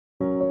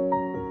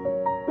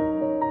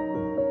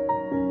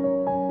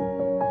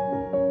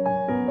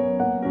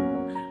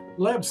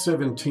Lab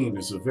 17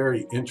 is a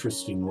very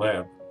interesting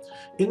lab.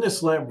 In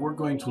this lab, we're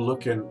going to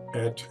look at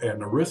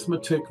an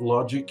arithmetic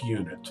logic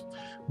unit.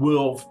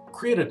 We'll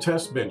create a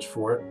test bench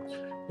for it,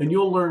 and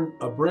you'll learn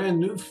a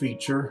brand new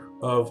feature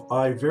of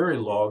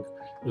iVerilog,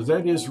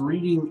 that is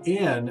reading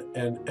in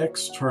an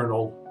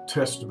external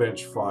test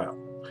bench file.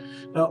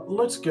 Now,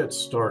 let's get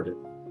started.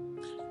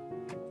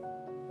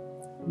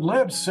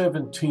 Lab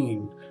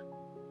 17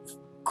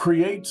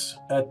 creates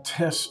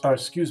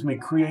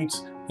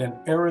creates an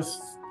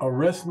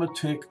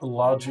arithmetic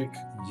logic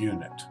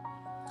unit.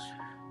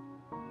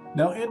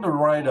 Now in the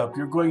write-up,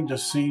 you're going to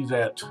see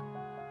that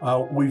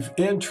we've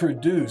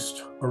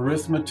introduced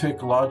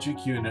arithmetic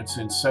logic units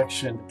in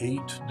section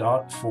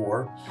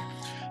 8.4.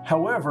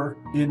 However,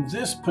 in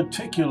this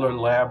particular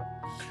lab,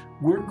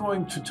 we're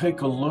going to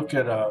take a look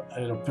at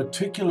a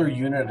particular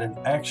unit, an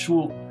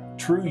actual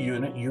true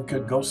unit you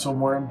could go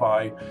somewhere and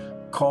buy,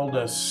 called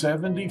a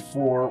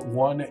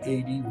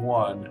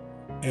 74181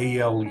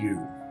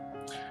 ALU.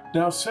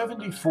 Now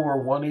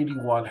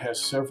 74181 has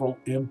several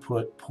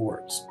input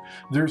ports.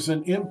 There's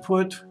an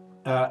input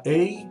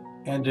A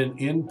and an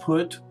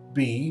input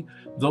B.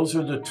 Those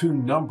are the two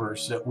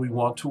numbers that we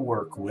want to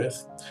work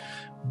with.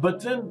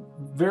 But then,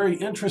 very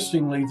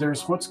interestingly,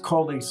 there's what's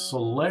called a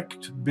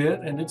select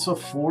bit, and it's a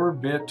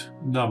 4-bit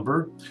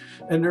number.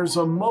 And there's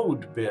a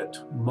mode bit.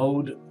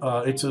 Mode,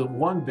 it's a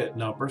 1-bit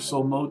number,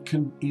 so mode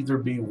can either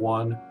be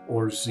 1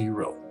 or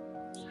 0.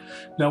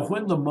 Now,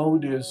 when the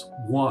mode is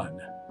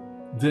 1,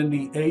 then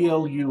the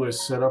ALU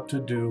is set up to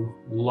do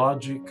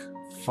logic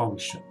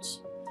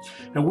functions.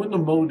 And when the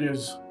mode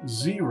is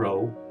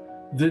 0,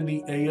 then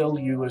the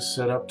ALU is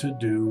set up to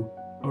do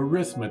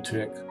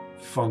arithmetic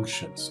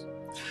functions.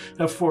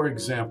 Now, for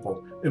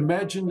example,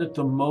 imagine that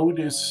the mode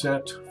is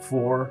set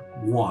for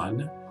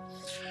 1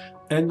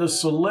 and the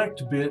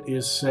select bit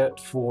is set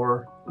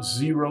for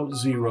 0,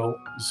 0,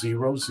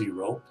 0,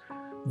 0.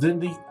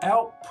 Then the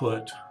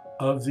output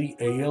of the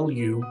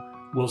ALU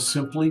will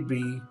simply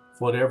be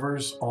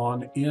whatever's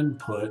on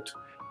input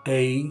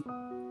A,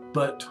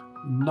 but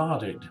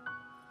knotted.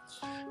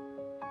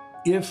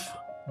 If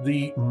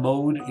the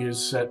mode is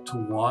set to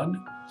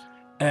 1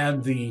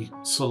 and the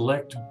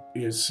select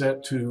is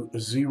set to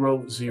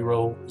 0,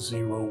 0,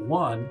 0,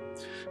 1,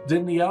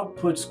 then the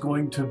output's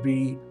going to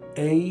be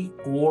A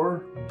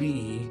or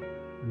B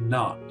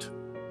not.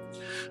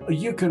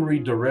 You can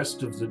read the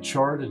rest of the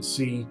chart and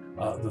see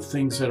the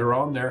things that are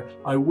on there.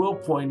 I will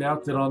point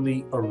out that on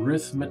the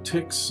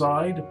arithmetic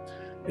side,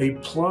 a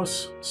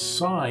plus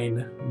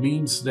sign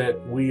means that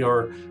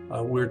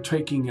we're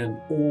taking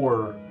an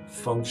OR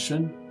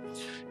function.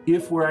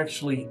 If we're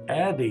actually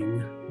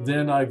adding,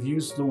 then I've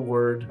used the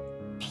word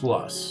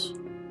plus.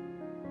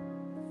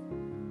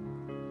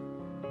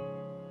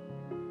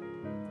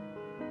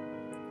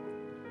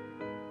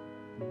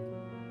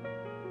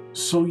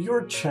 So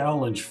your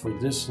challenge for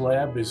this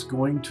lab is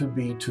going to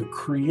be to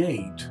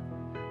create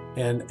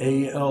an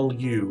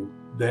ALU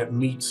that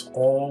meets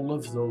all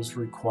of those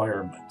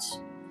requirements.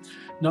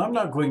 Now, I'm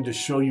not going to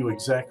show you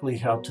exactly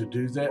how to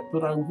do that,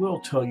 but I will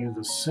tell you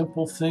the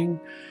simple thing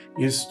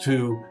is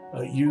to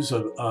use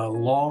a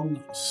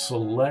long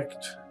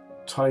select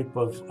type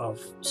of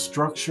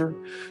structure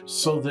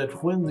so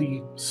that when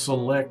the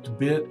select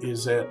bit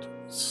is at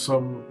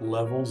some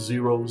level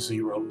 0,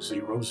 0,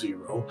 0,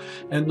 0,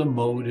 and the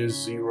mode is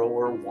 0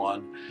 or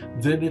 1,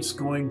 then it's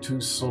going to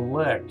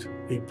select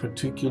a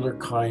particular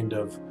kind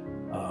of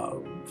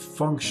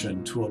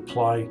function to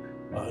apply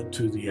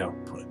to the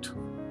output.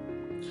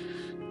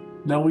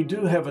 Now we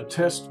do have a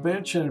test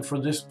bench, and for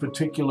this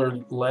particular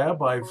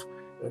lab I've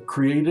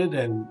created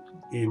and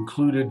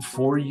included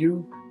for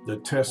you the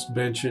test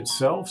bench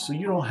itself, so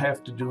you don't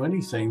have to do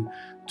anything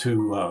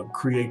to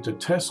create the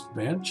test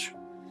bench.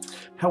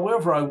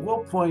 However, I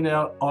will point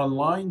out on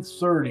line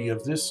 30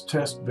 of this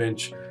test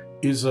bench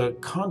is a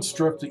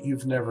construct that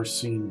you've never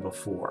seen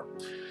before.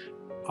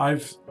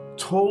 I've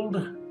told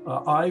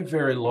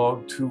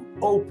iVerilog to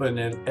open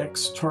an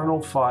external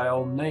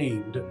file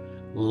named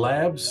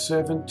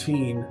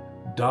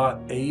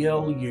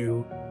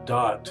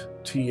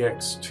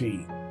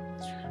lab17.alu.txt.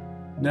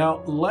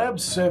 Now,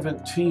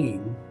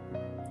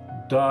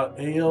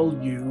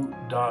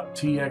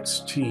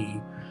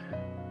 lab17.alu.txt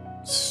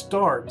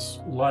starts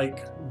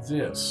like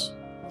this.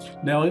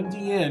 Now, in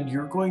the end,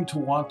 you're going to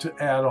want to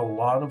add a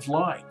lot of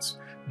lines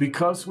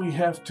because we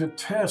have to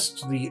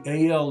test the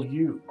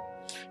ALU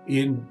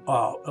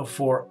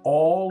for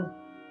all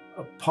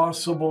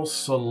possible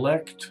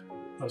select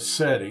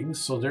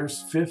settings. So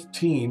there's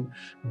 15,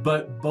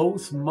 but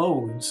both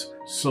modes,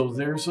 so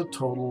there's a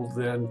total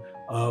then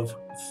of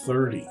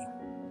 30.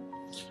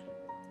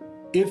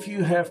 If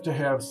you have to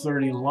have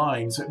 30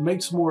 lines, it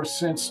makes more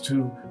sense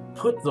to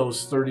put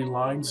those 30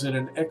 lines in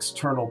an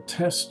external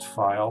test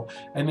file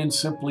and then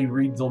simply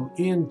read them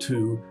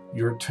into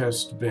your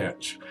test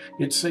bench.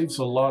 It saves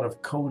a lot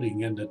of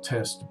coding in the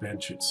test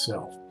bench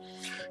itself.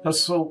 Now,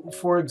 so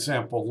for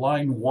example,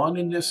 line 1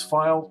 in this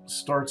file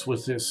starts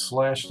with this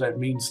slash. That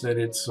means that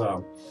it's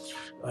a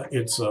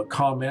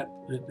comment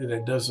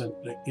that doesn't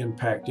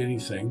impact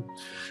anything.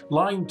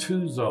 Line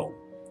 2, though,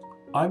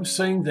 I'm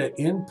saying that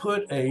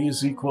input A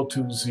is equal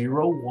to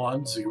 0,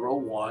 1, 0,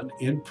 1.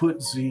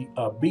 Input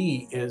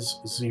B is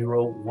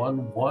 0,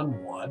 1,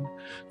 1, 1.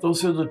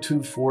 Those are the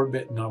two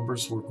 4-bit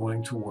numbers we're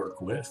going to work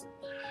with.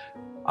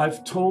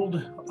 I've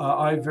told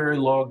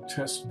iVerilog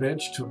test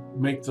bench to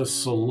make the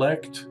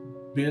select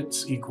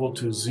bits equal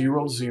to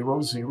 0,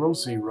 0, 0,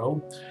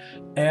 0,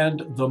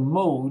 and the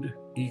mode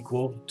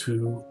equal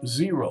to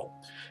 0.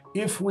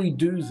 If we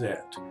do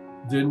that,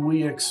 then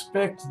we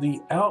expect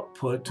the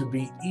output to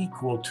be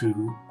equal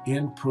to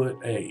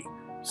input A.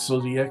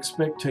 So the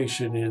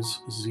expectation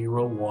is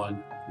 0,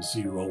 1,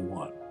 0,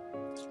 1.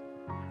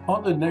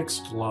 On the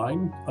next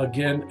line,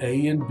 again,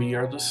 A and B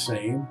are the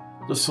same.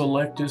 The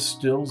select is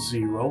still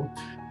 0,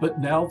 but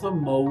now the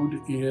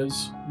mode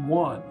is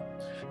 1.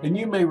 And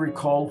you may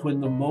recall when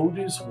the mode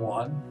is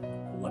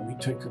 1, let me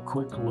take a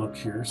quick look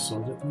here so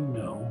that we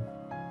know.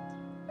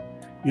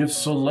 If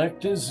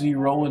select is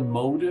 0 and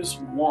mode is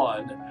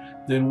 1,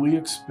 then we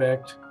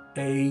expect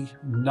A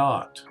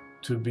not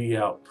to be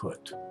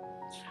output.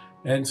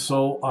 And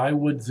so I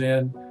would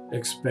then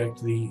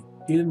expect the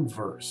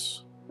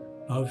inverse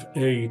of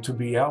A to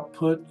be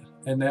output,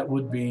 and that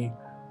would be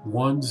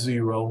 1,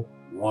 0,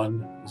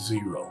 1,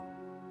 0.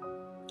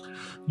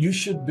 You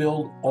should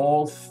build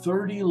all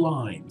 30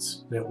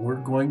 lines that we're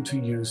going to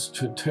use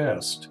to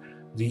test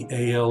the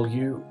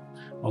ALU,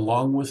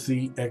 along with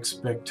the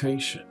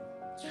expectation.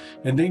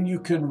 And then you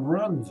can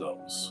run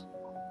those.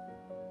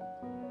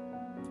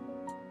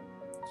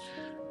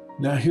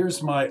 Now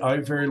here's my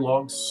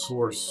iVerilog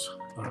source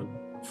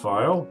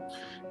file,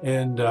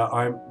 and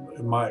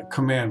my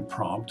command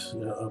prompt,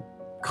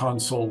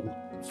 console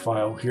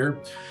file here.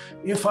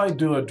 If I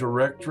do a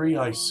directory,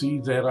 I see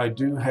that I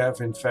do have,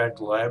 in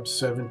fact, lab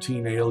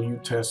 17 ALU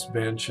test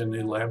bench and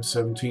the lab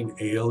 17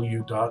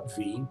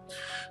 ALU.v.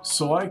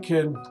 So I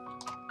can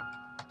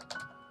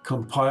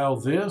compile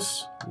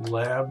this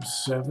lab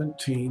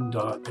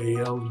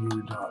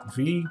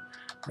 17.alu.v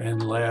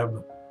and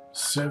lab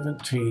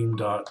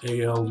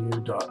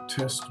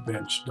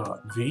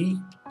 17.alu.testbench.v,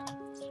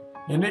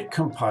 and it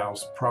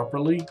compiles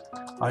properly.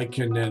 I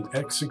can then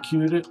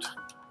execute it,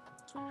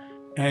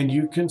 and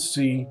you can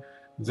see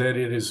that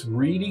it is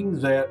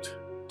reading that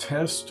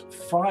test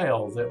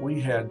file that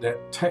we had,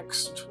 that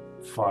text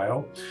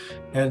file,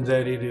 and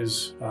that it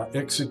is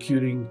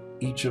executing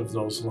each of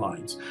those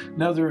lines.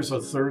 Now there's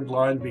a third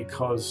line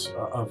because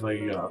of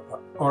a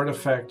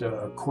artifact,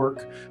 a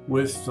quirk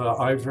with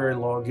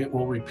iVerilog. It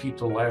will repeat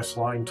the last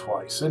line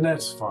twice, and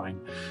that's fine.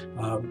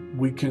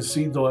 We can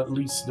see though at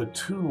least the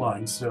 2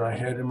 lines that I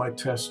had in my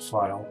test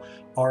file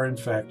are in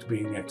fact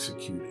being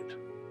executed.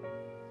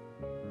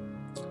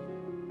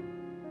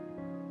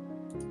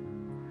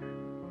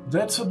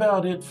 That's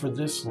about it for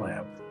this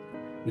lab.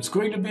 It's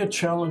going to be a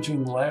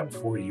challenging lab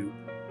for you.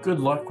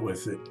 Good luck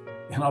with it,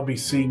 and I'll be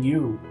seeing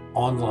you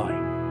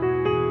online.